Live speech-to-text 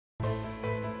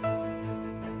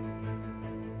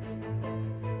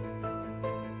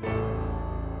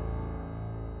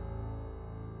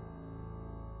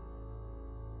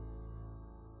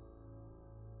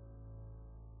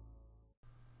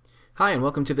Hi, and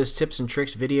welcome to this tips and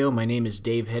tricks video. My name is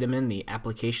Dave Hideman, the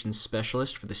applications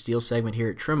specialist for the steel segment here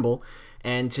at Trimble.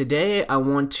 And today I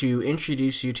want to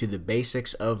introduce you to the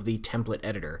basics of the template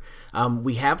editor.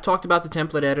 We have talked about the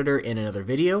template editor in another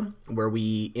video where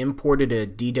we imported a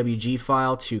DWG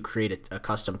file to create a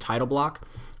custom title block.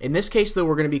 In this case, though,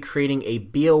 we're going to be creating a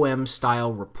BOM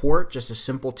style report, just a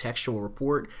simple textual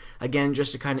report, again,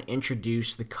 just to kind of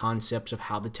introduce the concepts of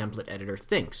how the template editor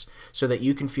thinks so that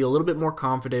you can feel a little bit more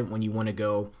confident when you want to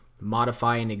go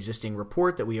modify an existing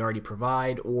report that we already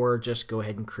provide or just go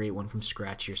ahead and create one from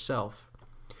scratch yourself.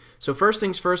 So first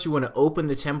things first, you want to open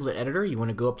the template editor. You want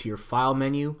to go up to your File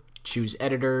menu, choose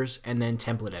Editors, and then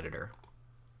Template Editor.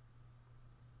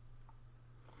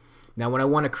 Now when I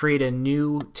want to create a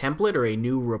new template or a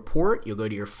new report, you'll go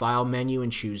to your File menu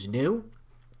and choose New.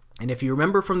 And if you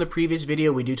remember from the previous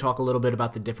video, we do talk a little bit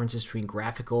about the differences between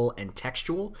graphical and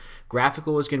textual.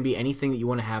 Graphical is going to be anything that you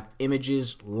want to have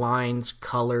images, lines,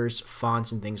 colors,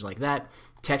 fonts, and things like that.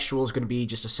 Textual is going to be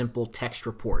just a simple text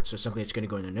report, so something that's going to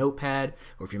go in a notepad,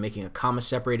 or if you're making a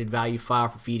comma-separated value file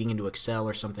for feeding into Excel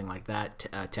or something like that,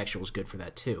 textual is good for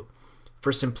that too.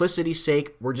 For simplicity's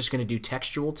sake, we're just going to do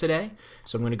textual today,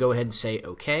 so I'm going to go ahead and say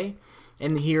OK,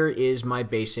 and here is my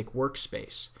basic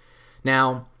workspace.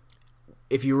 Now,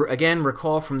 if you again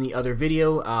recall from the other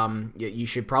video, you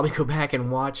should probably go back and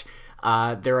watch.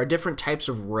 There are different types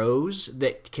of rows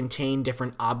that contain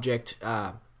different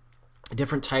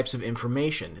different types of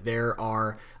information. There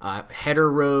are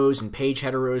header rows and page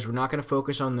header rows. We're not going to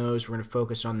focus on those. We're going to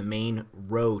focus on the main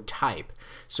row type.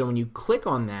 So when you click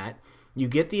on that, you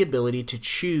get the ability to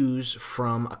choose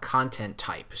from a content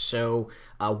type. So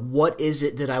what is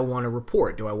it that I want to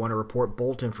report? Do I want to report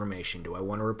bolt information? Do I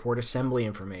want to report assembly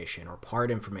information or part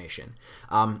information?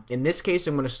 In this case,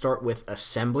 I'm going to start with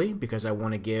assembly because I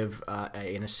want to give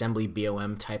an assembly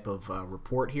BOM type of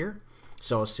report here.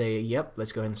 So I'll say, yep,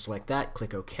 let's go ahead and select that,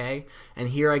 click OK, and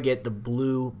here I get the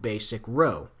blue basic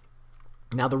row.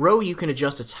 Now the row, you can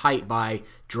adjust its height by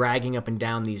dragging up and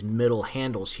down these middle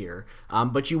handles here,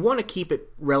 but you want to keep it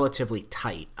relatively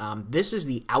tight. This is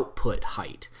the output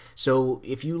height. So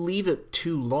if you leave it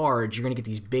too large, you're going to get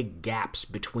these big gaps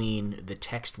between the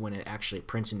text when it actually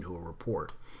prints into a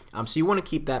report. So you want to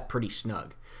keep that pretty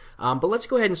snug. But let's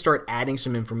go ahead and start adding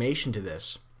some information to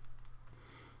this.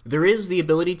 There is the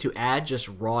ability to add just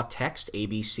raw text,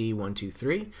 ABC 1, 2,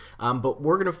 3, but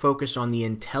we're going to focus on the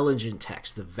intelligent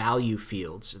text, the value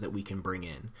fields that we can bring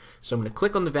in. So I'm going to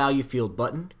click on the value field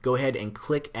button, go ahead and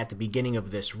click at the beginning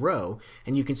of this row,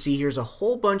 and you can see here's a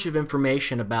whole bunch of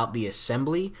information about the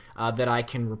assembly that I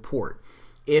can report.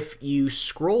 If you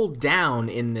scroll down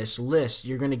in this list,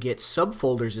 you're going to get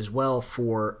subfolders as well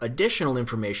for additional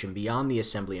information beyond the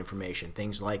assembly information,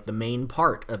 things like the main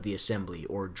part of the assembly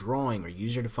or drawing or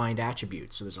user-defined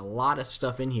attributes. So there's a lot of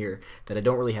stuff in here that I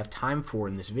don't really have time for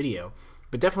in this video,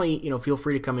 but definitely, feel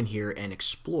free to come in here and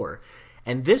explore.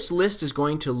 And this list is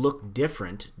going to look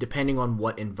different depending on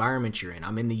what environment you're in.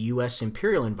 I'm in the US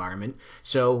Imperial environment,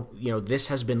 so this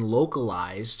has been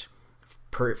localized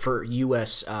for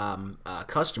U.S.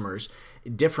 Customers.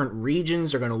 Different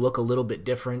regions are going to look a little bit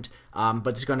different, but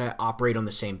it's going to operate on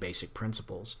the same basic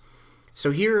principles.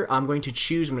 So here I'm going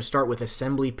to start with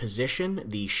assembly position,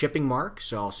 the shipping mark,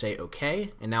 so I'll say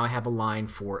OK, and now I have a line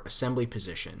for assembly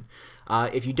position.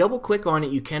 If you double click on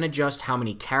it, you can adjust how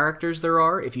many characters there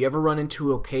are. If you ever run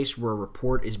into a case where a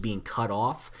report is being cut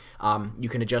off, you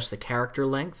can adjust the character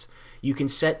length. You can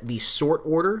set the sort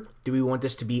order. Do we want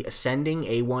this to be ascending,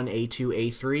 A1,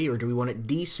 A2, A3, or do we want it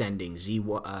descending,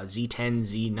 Z10,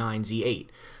 Z9,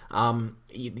 Z8?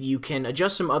 You can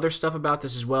adjust some other stuff about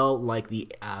this as well, like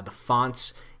the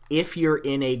fonts, if you're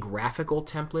in a graphical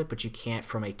template, but you can't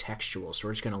from a textual, so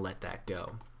we're just going to let that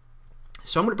go.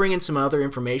 So I'm going to bring in some other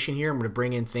information here. I'm going to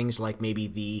bring in things like maybe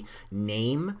the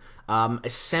name.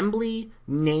 Assembly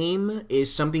name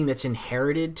is something that's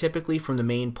inherited typically from the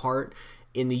main part.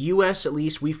 In the US, at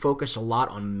least, we focus a lot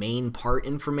on main part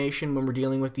information when we're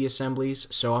dealing with the assemblies.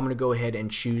 So I'm going to go ahead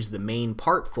and choose the main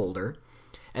part folder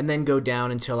and then go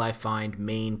down until I find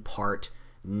main part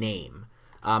name.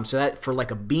 So that for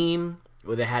like a beam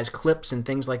that has clips and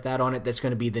things like that on it, that's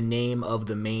going to be the name of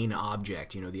the main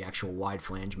object, the actual wide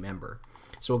flange member.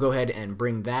 So we'll go ahead and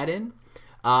bring that in.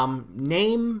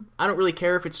 Name, I don't really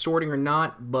care if it's sorting or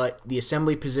not, but the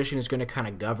assembly position is going to kind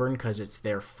of govern because it's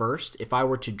there first. If I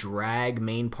were to drag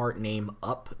main part name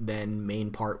up, then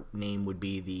main part name would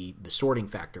be the sorting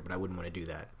factor, but I wouldn't want to do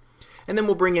that. And then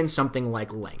we'll bring in something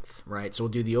like length, right? So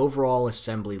we'll do the overall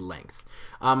assembly length.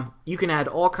 You can add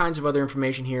all kinds of other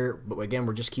information here, but again,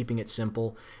 we're just keeping it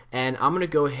simple. And I'm going to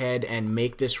go ahead and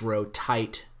make this row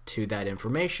tight to that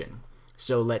information.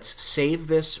 So let's save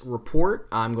this report.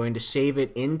 I'm going to save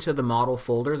it into the model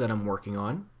folder that I'm working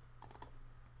on.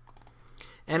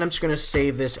 And I'm just going to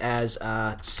save this as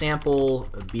a sample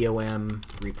VOM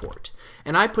report.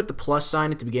 And I put the plus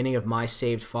sign at the beginning of my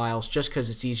saved files just because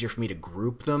it's easier for me to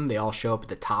group them. They all show up at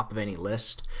the top of any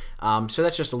list. So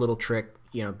that's just a little trick.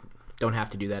 You know, don't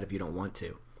have to do that if you don't want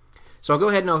to. So I'll go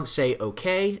ahead and I'll say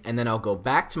OK, and then I'll go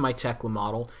back to my Tekla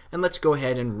model, and let's go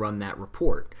ahead and run that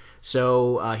report.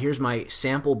 So here's my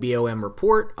sample VOM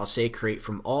report. I'll say create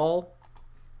from all.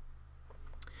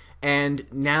 And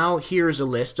now here's a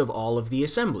list of all of the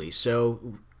assemblies.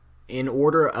 So in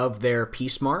order of their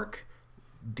piece mark,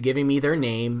 giving me their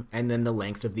name, and then the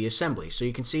length of the assembly. So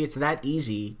you can see it's that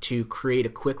easy to create a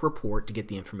quick report to get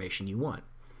the information you want.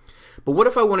 But what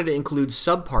if I wanted to include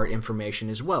subpart information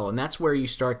as well? And that's where you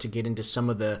start to get into some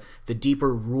of the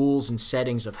deeper rules and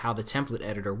settings of how the template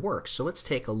editor works. So let's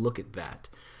take a look at that.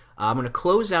 I'm going to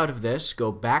close out of this,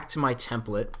 go back to my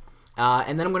template,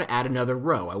 and then I'm going to add another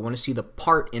row. I want to see the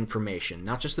part information,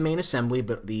 not just the main assembly,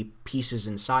 but the pieces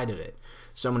inside of it.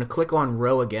 So I'm going to click on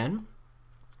row again,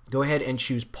 go ahead and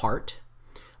choose part,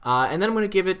 and then I'm going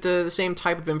to give it the same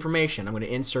type of information. I'm going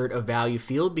to insert a value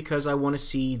field because I want to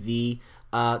see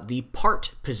the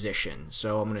part position.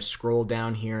 So I'm going to scroll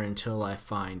down here until I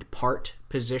find part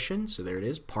position. So there it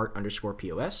is, part underscore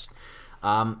POS.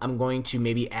 I'm going to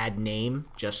maybe add name,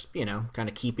 just, you know, kind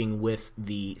of keeping with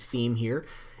the theme here.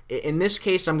 In this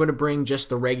case, I'm going to bring just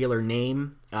the regular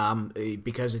name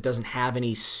because it doesn't have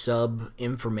any sub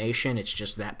information. It's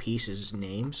just that piece's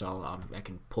name, so I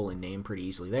can pull in name pretty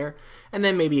easily there. And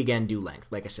then maybe again do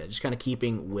length, like I said, just kind of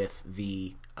keeping with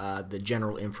the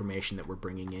general information that we're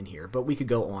bringing in here. But we could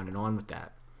go on and on with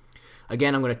that.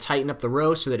 Again, I'm going to tighten up the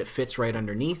row so that it fits right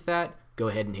underneath that. Go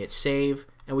ahead and hit save,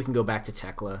 and we can go back to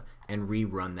Tekla and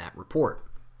rerun that report.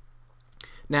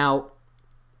 Now,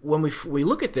 when we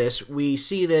look at this, we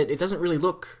see that it doesn't really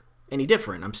look any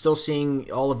different. I'm still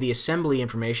seeing all of the assembly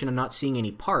information. I'm not seeing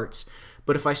any parts.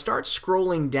 But if I start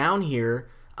scrolling down here,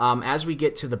 as we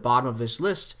get to the bottom of this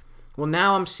list, well,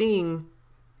 now I'm seeing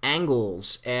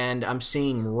angles, and I'm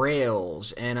seeing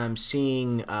rails, and I'm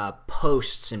seeing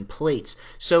posts and plates.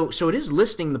 So it is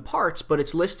listing the parts, but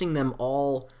it's listing them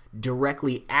all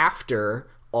directly after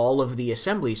all of the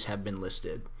assemblies have been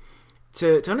listed.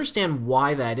 To understand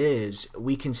why that is,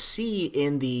 we can see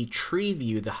in the tree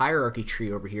view, the hierarchy tree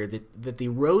over here, that the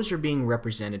rows are being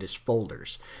represented as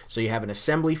folders. So you have an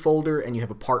assembly folder and you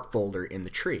have a part folder in the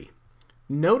tree.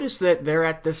 Notice that they're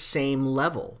at the same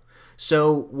level.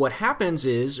 So what happens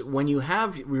is when you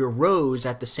have your rows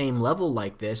at the same level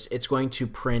like this, it's going to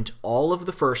print all of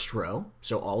the first row,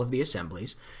 so all of the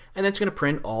assemblies, and then it's going to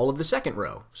print all of the second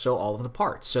row, so all of the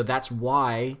parts. So that's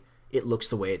why it looks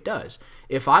the way it does.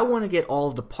 If I want to get all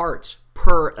of the parts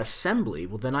per assembly,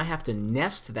 well, then I have to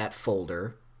nest that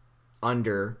folder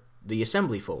under the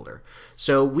assembly folder.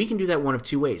 So we can do that one of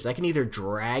two ways. I can either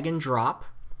drag and drop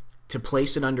to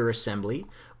place it under assembly,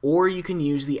 or you can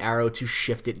use the arrow to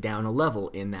shift it down a level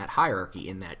in that hierarchy,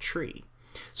 in that tree.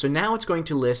 So now it's going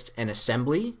to list an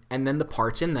assembly and then the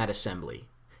parts in that assembly,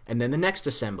 and then the next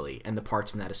assembly and the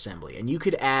parts in that assembly. And you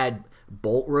could add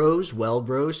bolt rows, weld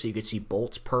rows, so you could see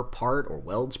bolts per part or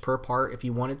welds per part if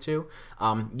you wanted to.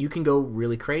 You can go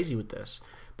really crazy with this.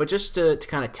 But just to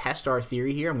kind of test our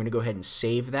theory here, I'm going to go ahead and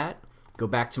save that, go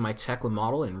back to my Tekla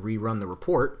model and rerun the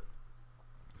report.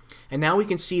 And now we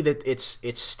can see that it's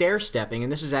stair-stepping,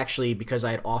 and this is actually because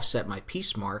I had offset my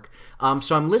piece mark.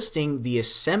 So I'm listing the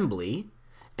assembly,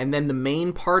 and then the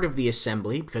main part of the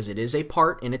assembly, because it is a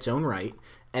part in its own right,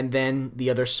 and then the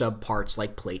other subparts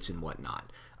like plates and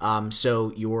whatnot. So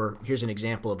here's an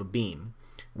example of a beam,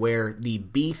 where the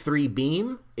B3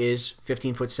 beam is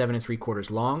 15 foot 7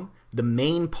 3/4 long. The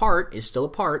main part is still a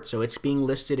part, so it's being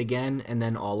listed again, and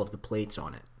then all of the plates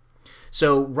on it.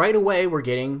 So right away, we're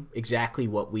getting exactly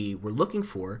what we were looking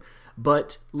for,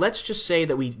 but let's just say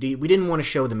that we didn't want to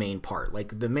show the main part.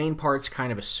 Like, the main part's kind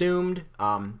of assumed.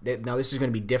 Now, this is going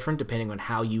to be different depending on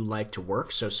how you like to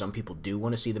work, so some people do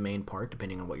want to see the main part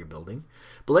depending on what you're building.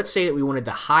 But let's say that we wanted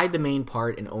to hide the main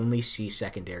part and only see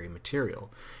secondary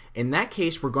material. In that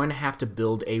case, we're going to have to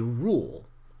build a rule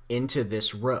into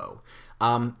this row.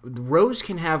 Rows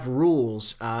can have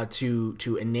rules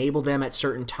to enable them at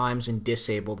certain times and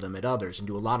disable them at others, and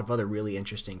do a lot of other really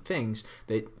interesting things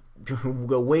that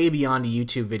go way beyond a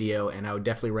YouTube video, and I would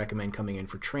definitely recommend coming in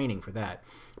for training for that.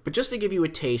 But just to give you a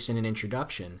taste and an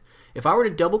introduction, if I were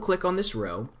to double click on this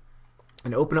row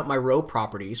and open up my row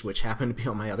properties, which happen to be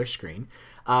on my other screen,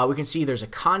 we can see there's a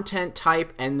content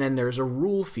type and then there's a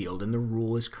rule field, and the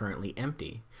rule is currently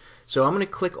empty. So I'm going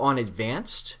to click on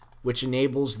advanced, which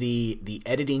enables the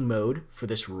editing mode for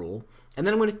this rule. and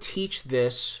then I'm going to teach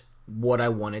this what I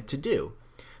want it to do.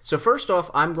 So first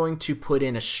off, I'm going to put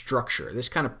in a structure. This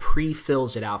kind of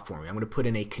pre-fills it out for me. I'm going to put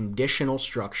in a conditional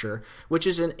structure, which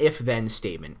is an if-then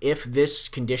statement. If this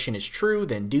condition is true,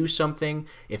 then do something.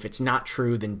 If it's not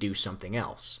true, then do something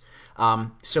else.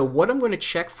 So what I'm going to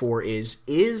check for is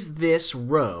this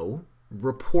row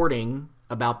reporting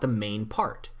about the main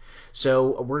part?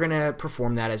 So we're going to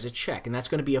perform that as a check, and that's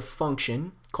going to be a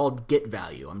function called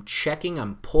getValue. I'm checking,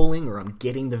 I'm pulling, or I'm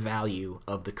getting the value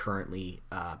of the currently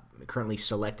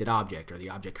selected object, or the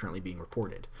object currently being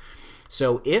reported.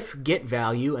 So if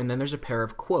getValue, and then there's a pair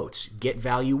of quotes.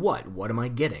 GetValue what? What am I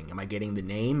getting? Am I getting the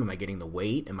name? Am I getting the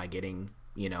weight? Am I getting,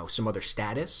 you know, some other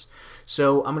status?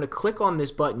 So I'm going to click on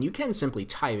this button. You can simply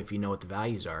type if you know what the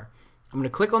values are. I'm going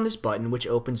to click on this button, which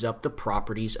opens up the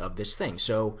properties of this thing.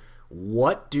 So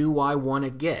what do I want to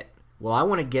get? Well, I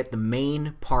want to get the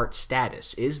main part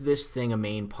status. Is this thing a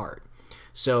main part?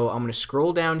 So I'm going to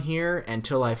scroll down here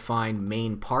until I find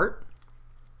main part,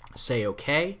 say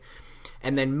OK,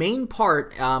 and then main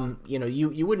part, you know,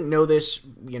 you wouldn't know this,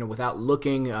 you know, without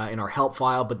looking in our help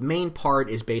file, but main part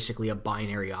is basically a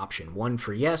binary option, 1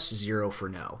 for yes, 0 for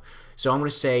no. So I'm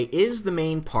going to say is the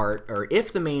main part, or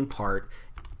if the main part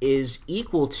is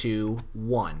equal to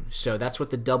 1. So that's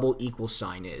what the double equal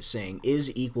sign is, saying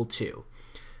is equal to.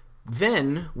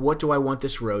 Then what do I want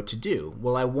this row to do?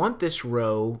 Well, I want this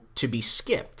row to be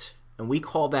skipped, and we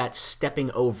call that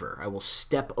stepping over. I will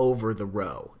step over the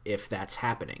row if that's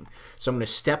happening. So I'm going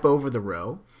to step over the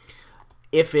row.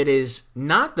 If it is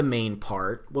not the main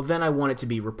part, well, then I want it to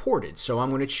be reported. So I'm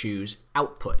going to choose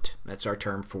output. That's our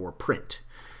term for print.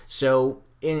 So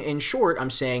in short, I'm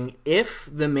saying if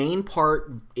the main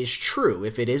part is true,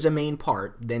 if it is a main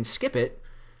part, then skip it.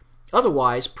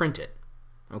 Otherwise, print it.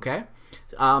 Okay?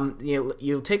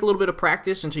 You'll take a little bit of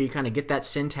practice until you kind of get that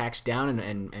syntax down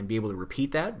and be able to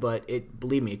repeat that, but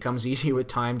believe me, it comes easy with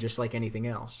time, just like anything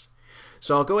else.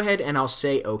 So I'll go ahead and I'll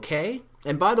say OK.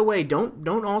 And by the way,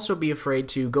 don't also be afraid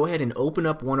to go ahead and open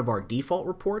up one of our default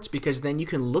reports, because then you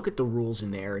can look at the rules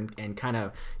in there and kind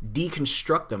of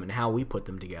deconstruct them and how we put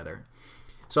them together.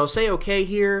 So I'll say OK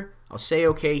here, I'll say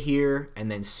OK here,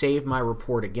 and then save my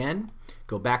report again.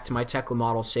 Go back to my Tekla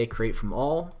model, say create from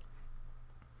all.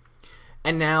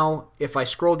 And now if I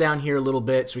scroll down here a little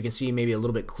bit so we can see maybe a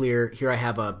little bit clearer, here I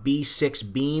have a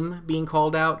B6 beam being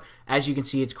called out. As you can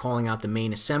see, it's calling out the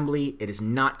main assembly. It is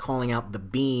not calling out the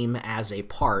beam as a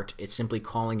part. It's simply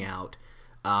calling out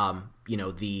you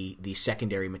know, the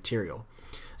secondary material.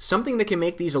 Something that can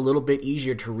make these a little bit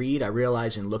easier to read, I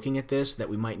realize in looking at this that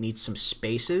we might need some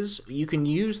spaces. You can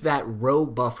use that row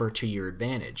buffer to your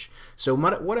advantage. So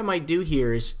what I might do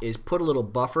here is put a little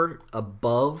buffer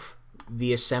above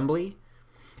the assembly.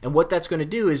 And what that's going to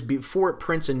do is before it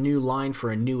prints a new line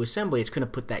for a new assembly, it's going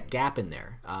to put that gap in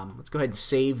there. Let's go ahead and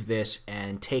save this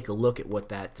and take a look at what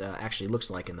that actually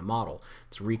looks like in the model.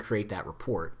 Let's recreate that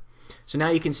report. So now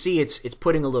you can see it's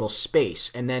putting a little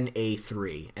space and then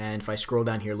A3. And if I scroll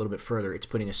down here a little bit further, it's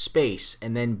putting a space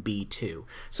and then B2.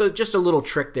 So just a little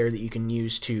trick there that you can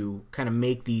use to kind of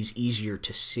make these easier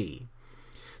to see.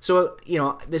 So, you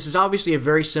know, this is obviously a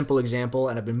very simple example,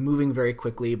 and I've been moving very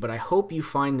quickly, but I hope you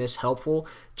find this helpful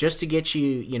just to get you,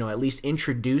 you know, at least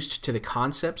introduced to the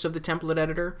concepts of the template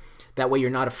editor. That way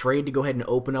you're not afraid to go ahead and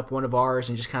open up one of ours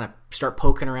and just kind of start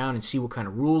poking around and see what kind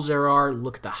of rules there are.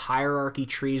 Look at the hierarchy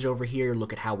trees over here.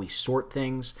 Look at how we sort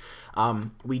things.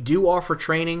 We do offer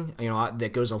training, you know,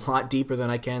 that goes a lot deeper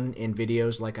than I can in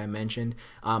videos like I mentioned,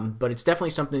 but it's definitely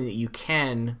something that you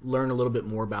can learn a little bit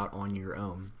more about on your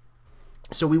own.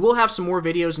 So we will have some more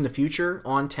videos in the future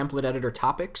on template editor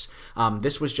topics.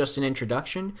 This was just an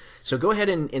introduction. So go ahead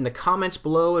and in the comments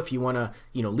below if you want to,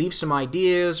 you know, leave some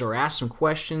ideas or ask some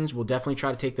questions. We'll definitely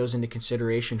try to take those into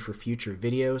consideration for future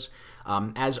videos.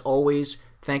 As always,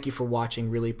 thank you for watching.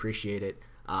 Really appreciate it.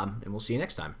 And we'll see you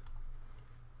next time.